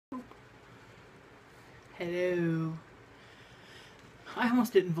Hello. I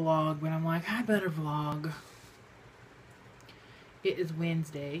almost didn't vlog, but I'm like, I better vlog. It is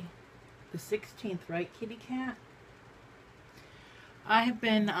Wednesday, the 16th, right, kitty cat? I have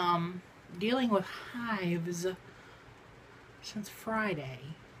been dealing with hives since Friday.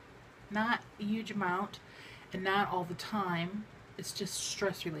 Not a huge amount, and not all the time. It's just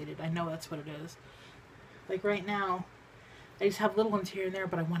stress related. I know that's what it is. Like right now, I just have little ones here and there,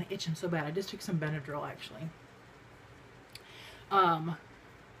 but I want to itch them so bad. I just took some Benadryl, actually.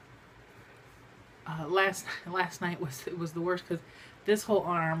 Last night was the worst because this whole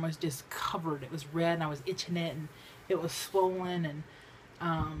arm was just covered. It was red, and I was itching it, and it was swollen, and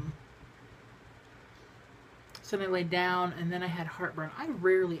so then I laid down, and then I had heartburn. I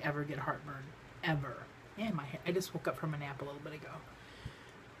rarely ever get heartburn, ever. And my head. I just woke up from a nap a little bit ago.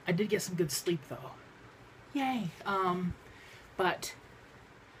 I did get some good sleep though. Yay. But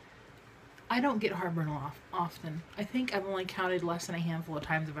I don't get heartburn often. I think I've only counted less than a handful of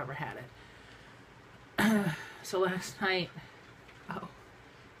times I've ever had it. So last night, oh,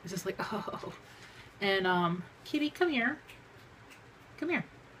 it's just like, oh. And, Kitty, come here. Come here.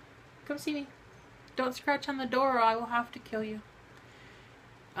 Come see me. Don't scratch on the door or I will have to kill you.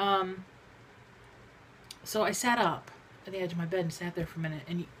 So I sat up at the edge of my bed and sat there for a minute.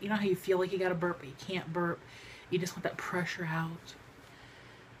 And you know how you feel like you gotta burp, but you can't burp. You just want that pressure out.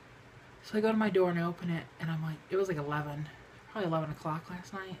 So I go to my door and I open it, and I'm like, it was like 11, probably 11 o'clock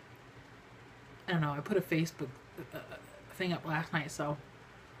last night. I don't know, I put a Facebook thing up last night, so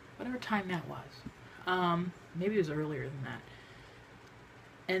whatever time that was. Maybe it was earlier than that.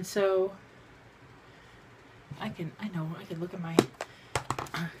 And so I could look at my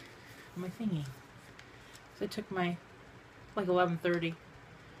thingy. So I took my, like 11:30.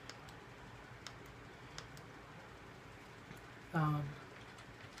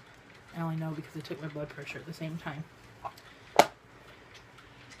 I only know because I took my blood pressure at the same time.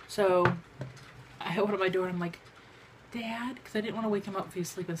 So I opened my door and I'm like, Dad, because I didn't want to wake him up if he was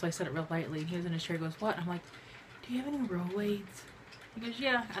sleeping, so I said it real lightly. And he was in his chair. He goes, what? I'm like, do you have any Rolaids? He goes,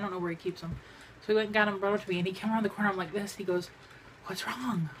 yeah. I don't know where he keeps them. So he went and got him, brought it to me, and he came around the corner. I'm like this. He goes, what's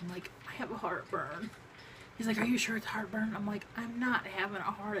wrong? I'm like, I have a heartburn. He's like, are you sure it's heartburn? I'm like, I'm not having a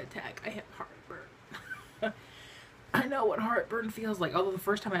heart attack. I have heartburn. I know what heartburn feels like. Although the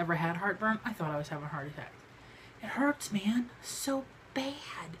first time I ever had heartburn, I thought I was having a heart attack. It hurts, man. So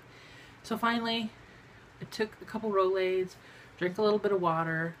bad. So finally, I took a couple Rolaids, drank a little bit of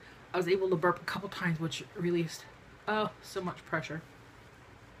water. I was able to burp a couple times, which released, oh, so much pressure.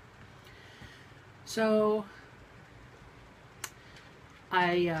 So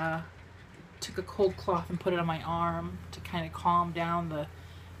I took a cold cloth and put it on my arm to kind of calm down the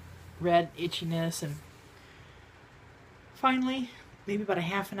red itchiness, and finally, maybe about a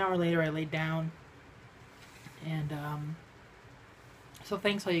half an hour later, I laid down. And so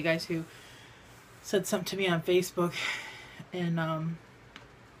thanks all you guys who said something to me on Facebook. And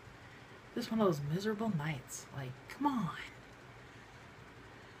this one of those miserable nights. Like, come on.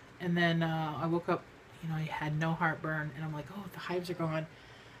 And then I woke up, you know, I had no heartburn. And I'm like, oh, the hives are gone.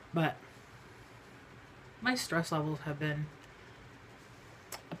 But my stress levels have been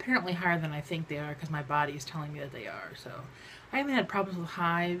apparently higher than I think they are, because my body is telling me that they are. So I haven't had problems with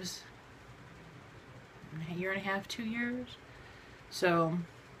hives in a year and a half, 2 years. So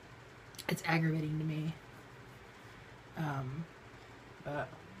it's aggravating to me. But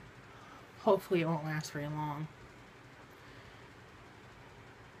hopefully it won't last very long.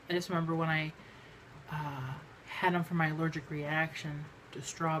 I just remember when I had them for my allergic reaction to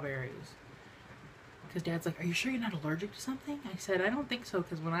strawberries. Because Dad's like, are you sure you're not allergic to something? I said, I don't think so,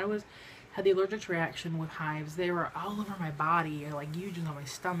 because when I had the allergic reaction with hives, they were all over my body, or like huge on my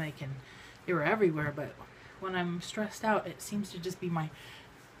stomach, and they were everywhere. But when I'm stressed out, it seems to just be my,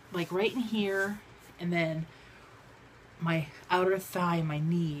 like right in here, and then my outer thigh, my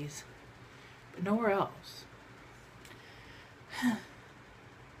knees, but nowhere else.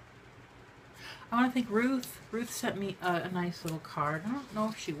 I want to thank Ruth. Ruth sent me a nice little card. I don't know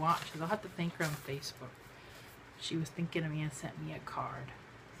if she watches. I'll have to thank her on Facebook. She was thinking of me and sent me a card.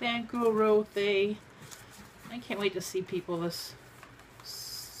 Thank you, Ruthie. I can't wait to see people this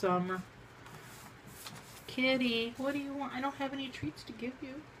summer. Kitty, what do you want? I don't have any treats to give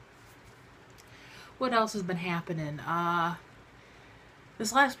you. What else has been happening?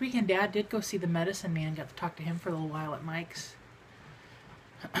 This last weekend, Dad did go see the medicine man. Got to talk to him for a little while at Mike's.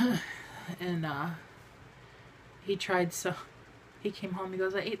 And he tried, so he came home, he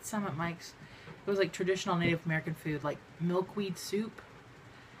goes, I ate some at Mike's. It was like traditional Native American food, like milkweed soup,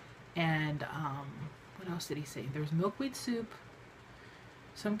 and what else did he say? There was milkweed soup,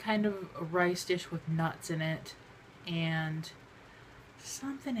 some kind of a rice dish with nuts in it, and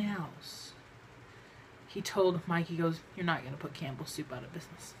something else. He told Mike, he goes, "You're not going to put Campbell's soup out of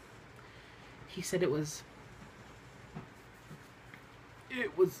business." He said it was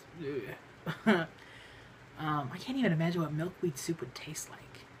I can't even imagine what milkweed soup would taste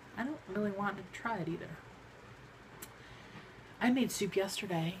like. I don't really want to try it either. I made soup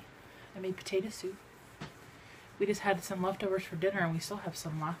yesterday. I made potato soup. We just had some leftovers for dinner, and we still have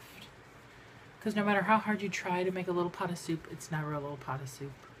some left. Because no matter how hard you try to make a little pot of soup, it's never a little pot of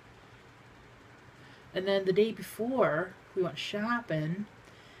soup. And then the day before we went shopping,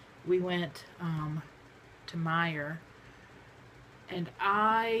 we went to Meijer, and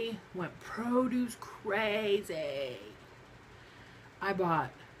I went produce crazy. I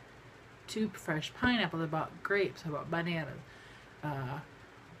bought 2 fresh pineapples, I bought grapes, I bought bananas,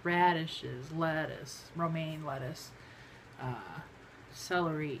 radishes, lettuce, romaine lettuce,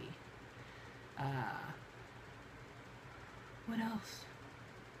 celery, what else?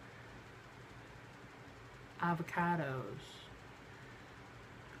 Avocados.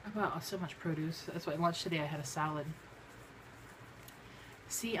 I bought so much produce. That's why lunch today I had a salad.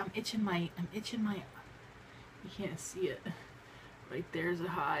 See, I'm itching my, you can't see it. Right there's a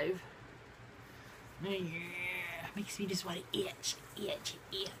hive. Yeah, makes me just want to itch.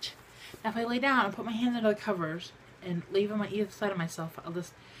 Now if I lay down and put my hands under the covers and leave them on either side of myself, I'll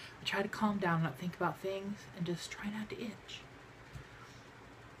try to calm down, not think about things, and just try not to itch.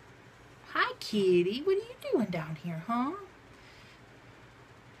 Hi, kitty. What are you doing down here, huh?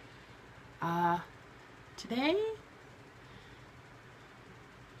 Today,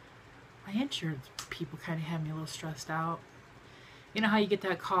 my insurance people kind of had me a little stressed out. You know how you get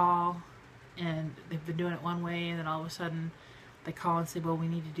that call and they've been doing it one way, and then all of a sudden they call and say, well, we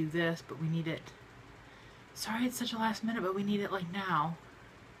need to do this, but we need it. Sorry it's such a last minute, but we need it like now.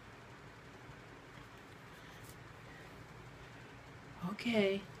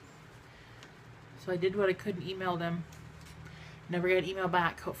 Okay. So I did what I could and emailed him. Never got an email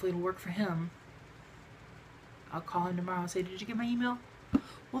back. Hopefully it'll work for him. I'll call him tomorrow and say, did you get my email?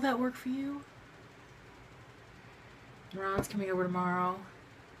 Will that work for you? Ron's coming over tomorrow.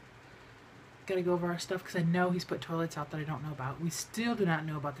 Gotta go over our stuff because I know he's put toilets out that I don't know about. We still do not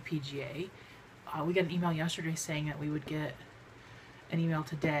know about the PGA. We got an email yesterday saying that we would get an email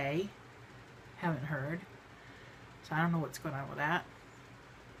today. Haven't heard. So I don't know what's going on with that.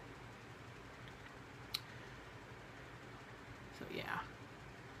 So yeah.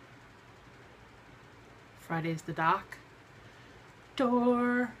 Friday's the dock.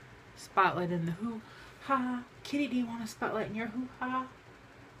 Door. Spotlight in the hoo-ha. Kitty, do you want a spotlight in your hoo-ha?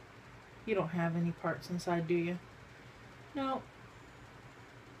 You don't have any parts inside, do you? No.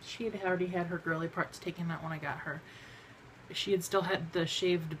 She had already had her girly parts taken out when I got her. She had still had the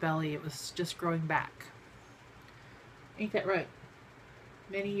shaved belly. It was just growing back. Ain't that right?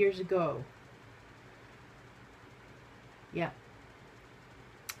 Many years ago. Yeah.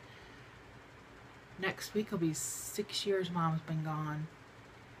 Next week will be 6 years Mom's been gone.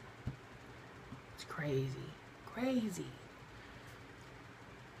 It's crazy. Crazy.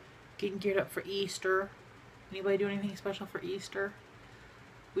 Getting geared up for Easter. Anybody do anything special for Easter?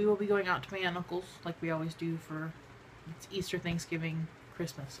 We will be going out to my aunt and uncle's like we always do for it's Easter, Thanksgiving,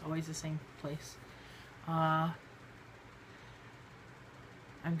 Christmas. Always the same place. I'm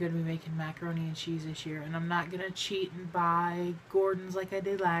going to be making macaroni and cheese this year, and I'm not going to cheat and buy Gordon's like I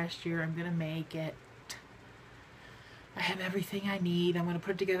did last year. I'm going to make it. I have everything I need. I'm going to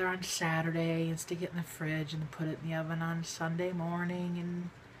put it together on Saturday and stick it in the fridge and then put it in the oven on Sunday morning and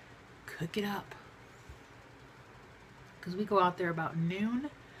cook it up. Because we go out there about noon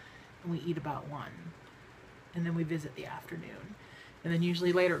and we eat about 1. And then we visit the afternoon. And then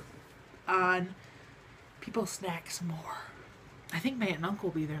usually later on, people snack some more. I think my aunt and uncle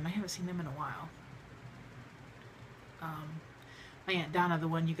will be there, and I haven't seen them in a while. My Aunt Donna, the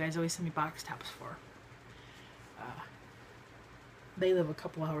one you guys always send me box tops for. They live a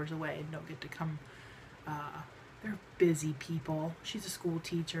couple hours away and don't get to come. They're busy people. She's a school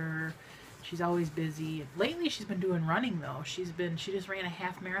teacher. She's always busy. Lately she's been doing running though. She just ran a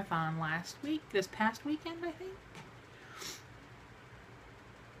half marathon this past weekend, I think.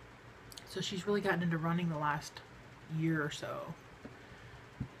 So she's really gotten into running the last year or so.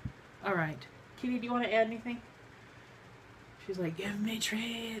 Alright. Kitty, do you want to add anything? She's like, give me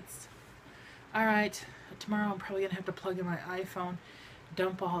treats. Alright. Tomorrow I'm probably going to have to plug in my iPhone,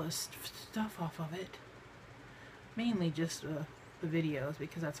 dump all this stuff off of it. Mainly just the videos,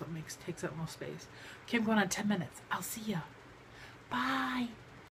 because that's what takes up most space. Okay, I'm going on 10 minutes. I'll see ya. Bye.